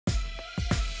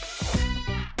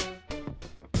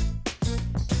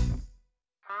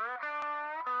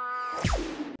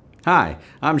Hi,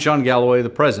 I'm Sean Galloway, the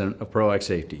president of ProAct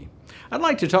Safety. I'd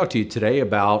like to talk to you today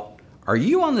about, are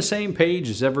you on the same page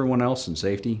as everyone else in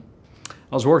safety?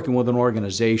 I was working with an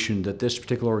organization that this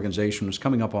particular organization was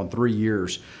coming up on 3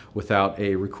 years without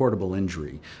a recordable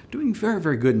injury, doing very,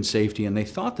 very good in safety, and they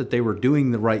thought that they were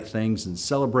doing the right things and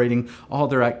celebrating all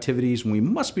their activities, and we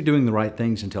must be doing the right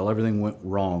things until everything went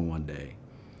wrong one day.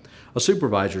 A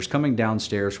supervisor is coming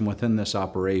downstairs from within this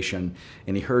operation,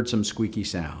 and he heard some squeaky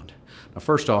sound. Now,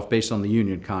 first off, based on the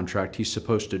union contract, he's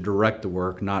supposed to direct the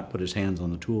work, not put his hands on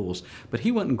the tools. But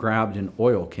he went and grabbed an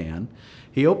oil can.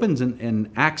 He opens an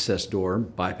access door,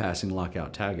 bypassing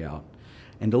lockout tagout.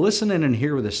 And to listen in and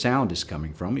hear where the sound is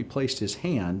coming from, he placed his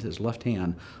hand, his left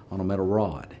hand, on a metal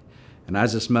rod. And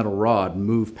as this metal rod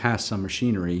moved past some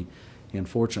machinery, he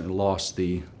unfortunately lost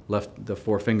the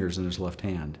 4 fingers in his left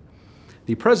hand.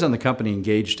 The president of the company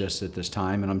engaged us at this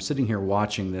time, and I'm sitting here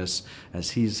watching this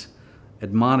as he's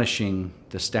admonishing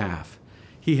the staff.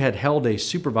 He had held a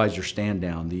supervisor stand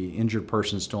down. The injured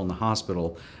person is still in the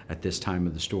hospital at this time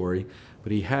of the story,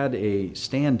 but he had a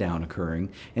stand down occurring,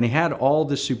 and he had all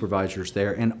the supervisors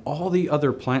there and all the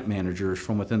other plant managers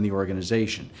from within the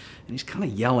organization. And he's kind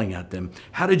of yelling at them,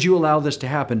 how did you allow this to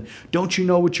happen? Don't you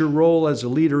know what your role as a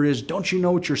leader is? Don't you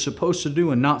know what you're supposed to do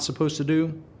and not supposed to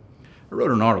do? I wrote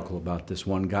an article about this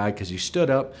one guy because he stood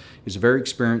up, he's a very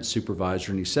experienced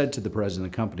supervisor, and he said to the president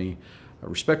of the company,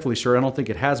 respectfully, sir, I don't think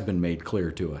it has been made clear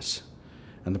to us.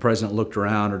 And the president looked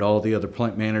around at all the other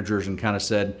plant managers and kind of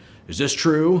said, is this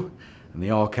true? And they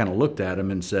all kind of looked at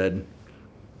him and said,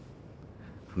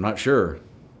 I'm not sure.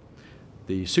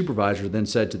 The supervisor then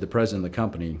said to the president of the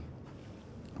company,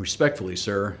 respectfully,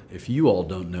 sir, if you all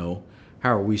don't know,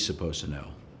 how are we supposed to know?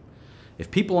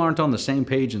 If people aren't on the same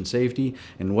page in safety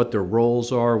and what their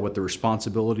roles are, what their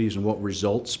responsibilities and what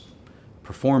results,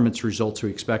 performance results we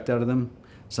expect out of them,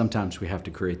 sometimes we have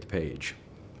to create the page.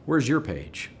 Where's your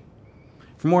page?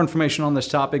 For more information on this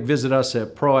topic, visit us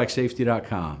at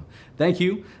proactsafety.com. Thank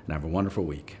you, and have a wonderful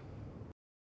week.